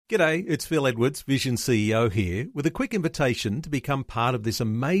G'day, it's Phil Edwards, Vision CEO here, with a quick invitation to become part of this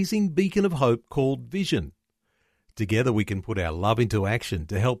amazing beacon of hope called Vision. Together we can put our love into action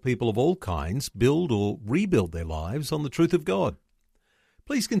to help people of all kinds build or rebuild their lives on the truth of God.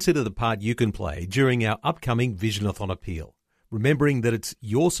 Please consider the part you can play during our upcoming Visionathon appeal, remembering that it's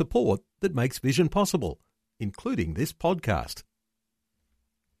your support that makes Vision possible, including this podcast.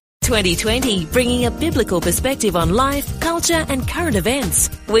 2020, bringing a biblical perspective on life, culture and current events.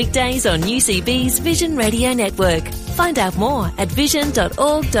 Weekdays on UCB's Vision Radio Network. Find out more at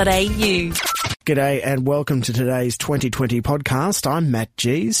vision.org.au. G'day and welcome to today's 2020 podcast. I'm Matt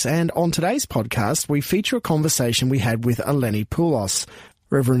Gies, and on today's podcast we feature a conversation we had with Eleni Poulos.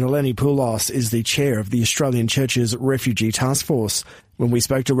 Reverend Eleni Poulos is the chair of the Australian Church's Refugee Task Force. When we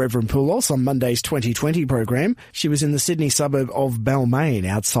spoke to Reverend Poulos on Monday's 2020 program, she was in the Sydney suburb of Balmain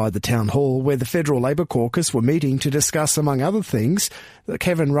outside the town hall where the Federal Labor Caucus were meeting to discuss, among other things,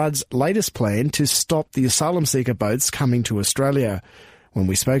 Kevin Rudd's latest plan to stop the asylum seeker boats coming to Australia. When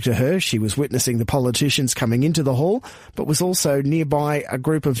we spoke to her, she was witnessing the politicians coming into the hall, but was also nearby a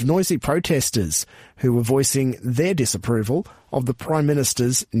group of noisy protesters who were voicing their disapproval of the Prime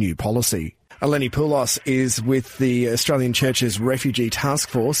Minister's new policy. Eleni Poulos is with the Australian Church's Refugee Task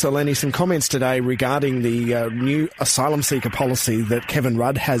Force. Eleni, some comments today regarding the new asylum seeker policy that Kevin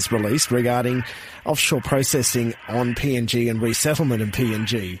Rudd has released regarding offshore processing on PNG and resettlement in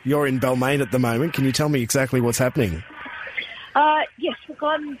PNG. You're in Balmain at the moment. Can you tell me exactly what's happening? Yes, look,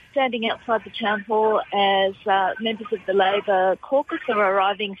 I'm standing outside the town hall as members of the Labor caucus are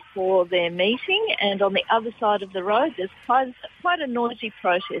arriving for their meeting, and on the other side of the road there's quite a noisy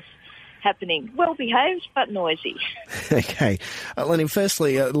protest happening. Well behaved, but noisy. Okay. Eleni,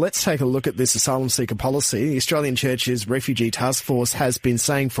 firstly, let's take a look at this asylum seeker policy. The Australian Church's Refugee Task Force has been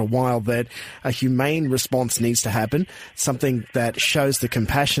saying for a while that a humane response needs to happen, something that shows the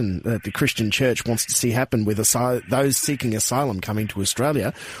compassion that the Christian Church wants to see happen with those seeking asylum coming to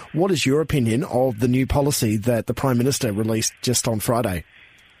Australia. What is your opinion of the new policy that the Prime Minister released just on Friday?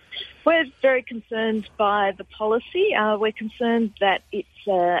 We're very concerned by the policy. We're concerned that it's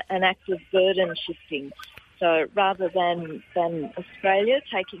an act of burden shifting. So rather than Australia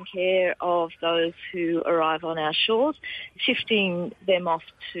taking care of those who arrive on our shores, shifting them off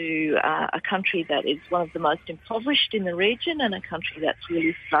to a country that is one of the most impoverished in the region and a country that's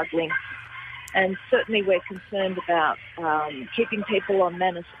really struggling. And certainly we're concerned about keeping people on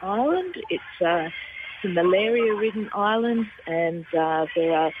Manus Island. It's a malaria-ridden island, and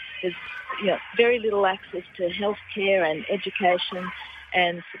there's very little access to healthcare and education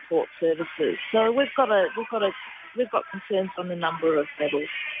and support services. So we've got concerns on a number of levels.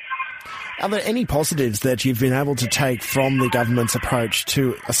 Are there any positives that you've been able to take from the government's approach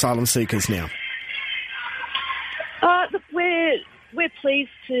to asylum seekers now? Look, we're pleased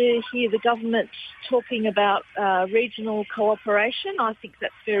to hear the government talking about regional cooperation. I think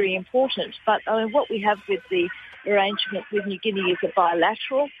that's very important. But what we have with the arrangement with New Guinea is a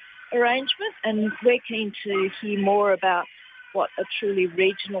bilateral arrangement, and we're keen to hear more about what a truly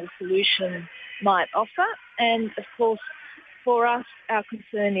regional solution might offer. And, of course, for us, our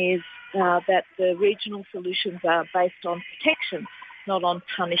concern is that the regional solutions are based on protection, not on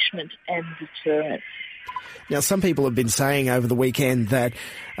punishment and deterrence. Now, some people have been saying over the weekend that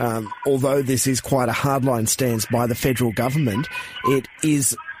although this is quite a hardline stance by the federal government, it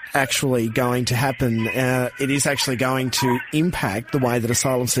is actually going to happen. It is actually going to impact the way that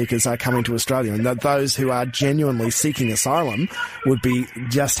asylum seekers are coming to Australia, and that those who are genuinely seeking asylum would be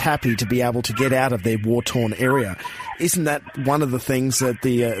just happy to be able to get out of their war-torn area. Isn't that one of the things that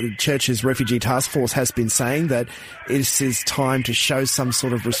the Church's Refugee Task Force has been saying, that this is time to show some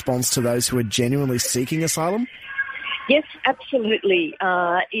sort of response to those who are genuinely seeking asylum? Yes, absolutely,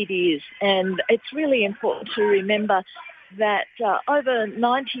 it is. And it's really important to remember that over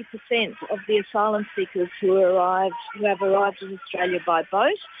 90% of the asylum seekers who have arrived in Australia by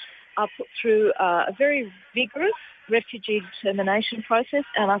boat are put through a very vigorous refugee determination process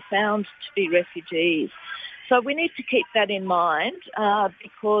and are found to be refugees. So we need to keep that in mind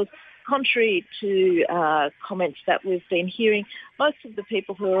because, contrary to comments that we've been hearing, most of the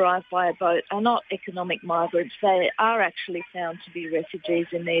people who arrive by a boat are not economic migrants. They are actually found to be refugees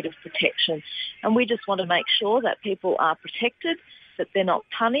in need of protection. And we just want to make sure that people are protected, that they're not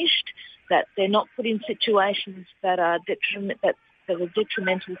punished, that they're not put in situations that are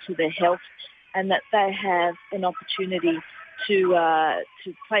detrimental to their health, and that they have an opportunity to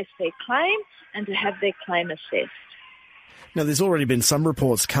place their claim and to have their claim assessed. Now, there's already been some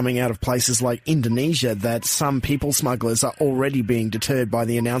reports coming out of places like Indonesia that some people smugglers are already being deterred by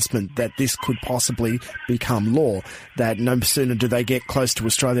the announcement that this could possibly become law, that no sooner do they get close to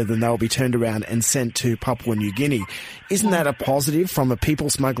Australia than they'll be turned around and sent to Papua New Guinea. Isn't that a positive from a people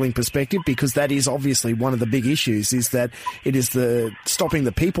smuggling perspective? Because that is obviously one of the big issues, is that it is the stopping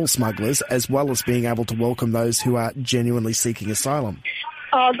the people smugglers as well as being able to welcome those who are genuinely seeking asylum.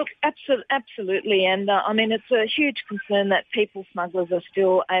 Oh, look, absolutely. And, it's a huge concern that people smugglers are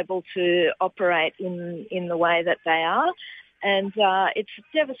still able to operate in the way that they are. And it's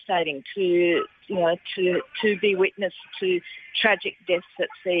devastating to be witness to tragic deaths at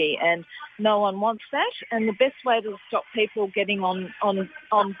sea. And no one wants that. And the best way to stop people getting on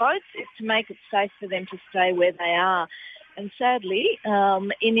boats is to make it safe for them to stay where they are. And sadly,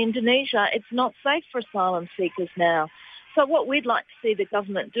 in Indonesia, it's not safe for asylum seekers now. So what we'd like to see the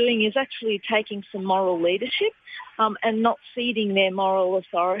government doing is actually taking some moral leadership and not ceding their moral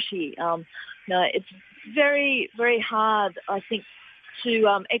authority. It's very, very hard, I think,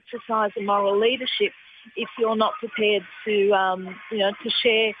 to exercise a moral leadership if you're not prepared to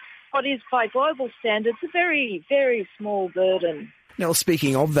share what is, by global standards, a very, very small burden. Now,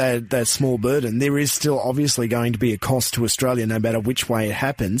 speaking of that small burden, there is still obviously going to be a cost to Australia no matter which way it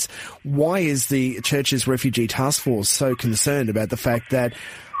happens. Why is the Churches Refugee Task Force so concerned about the fact that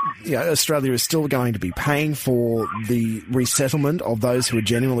Australia is still going to be paying for the resettlement of those who are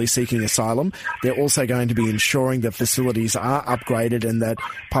genuinely seeking asylum? They're also going to be ensuring that facilities are upgraded and that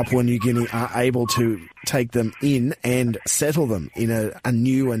Papua New Guinea are able to take them in and settle them in a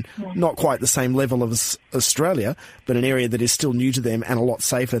new and not quite the same level as Australia, but an area that is still new to them and a lot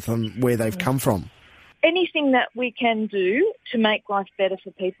safer than where they've come from. Anything that we can do to make life better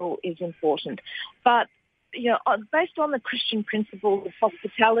for people is important. But based on the Christian principles of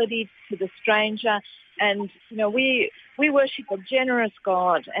hospitality to the stranger, and we worship a generous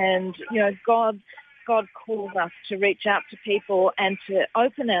God, and God calls us to reach out to people and to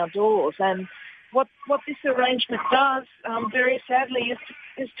open our doors. And what this arrangement does, very sadly,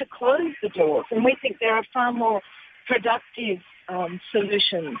 is to close the doors. And we think there are far more productive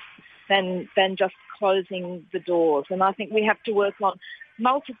solutions than just closing the doors. And I think we have to work on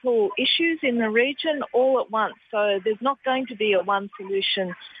multiple issues in the region all at once. So there's not going to be a one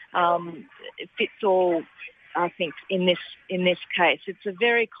solution fits all, I think, in this case. It's a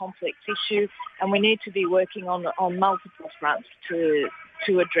very complex issue, and we need to be working on multiple fronts to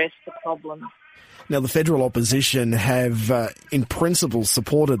address the problem. Now, the federal opposition have, in principle,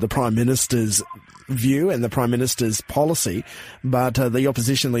 supported the Prime Minister's view and the Prime Minister's policy, but the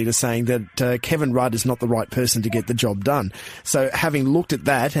opposition leader saying that Kevin Rudd is not the right person to get the job done. So having looked at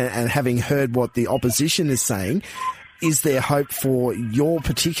that and having heard what the opposition is saying, is there hope for your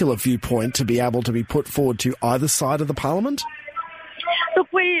particular viewpoint to be able to be put forward to either side of the Parliament?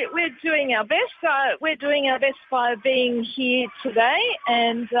 Look, we're doing our best. We're doing our best by being here today,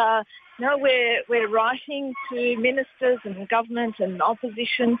 and we're writing to ministers and government and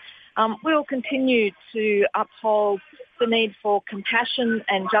opposition. We'll continue to uphold the need for compassion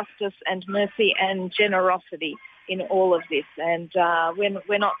and justice and mercy and generosity in all of this, and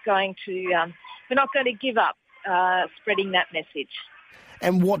we're not going to give up spreading that message.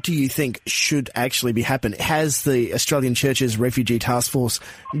 And what do you think should actually be happening? Has the Australian Churches Refugee Task Force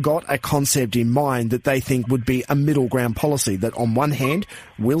got a concept in mind that they think would be a middle ground policy, that on one hand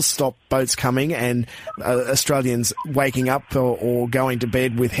will stop boats coming and Australians waking up or going to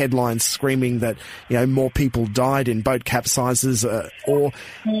bed with headlines screaming that more people died in boat capsizes, or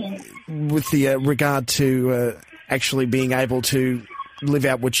with the regard to actually being able to live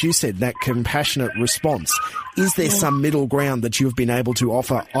out what you said, that compassionate response? Is there some middle ground that you've been able to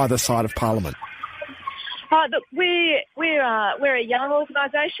offer either side of Parliament? Look, we're a young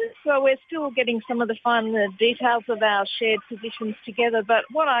organisation, so we're still getting some of the finer details of our shared positions together. But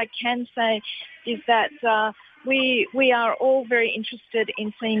what I can say is that we are all very interested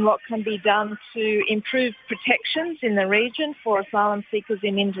in seeing what can be done to improve protections in the region for asylum seekers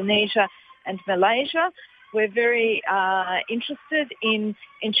in Indonesia and Malaysia. We're very interested in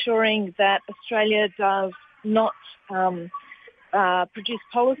ensuring that Australia does not produce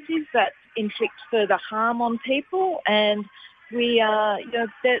policies that inflict further harm on people, and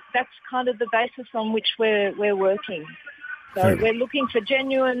that's kind of the basis on which we're working. So we're looking for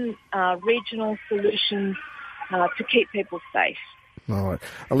genuine regional solutions to keep people safe. All right.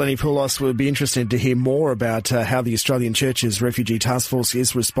 Eleni Poulos, will be interested to hear more about how the Australian Churches Refugee Task Force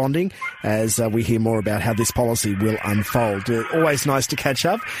is responding as we hear more about how this policy will unfold. Always nice to catch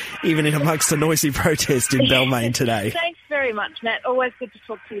up, even in amongst the noisy protest in Balmain today. Thanks very much, Matt. Always good to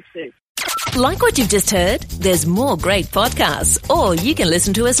talk to you too. Like what you've just heard? There's more great podcasts, or you can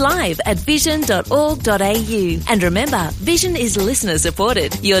listen to us live at vision.org.au. And remember, Vision is listener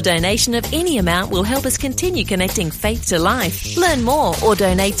supported. Your donation of any amount will help us continue connecting faith to life. Learn more or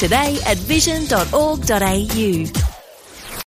donate today at vision.org.au.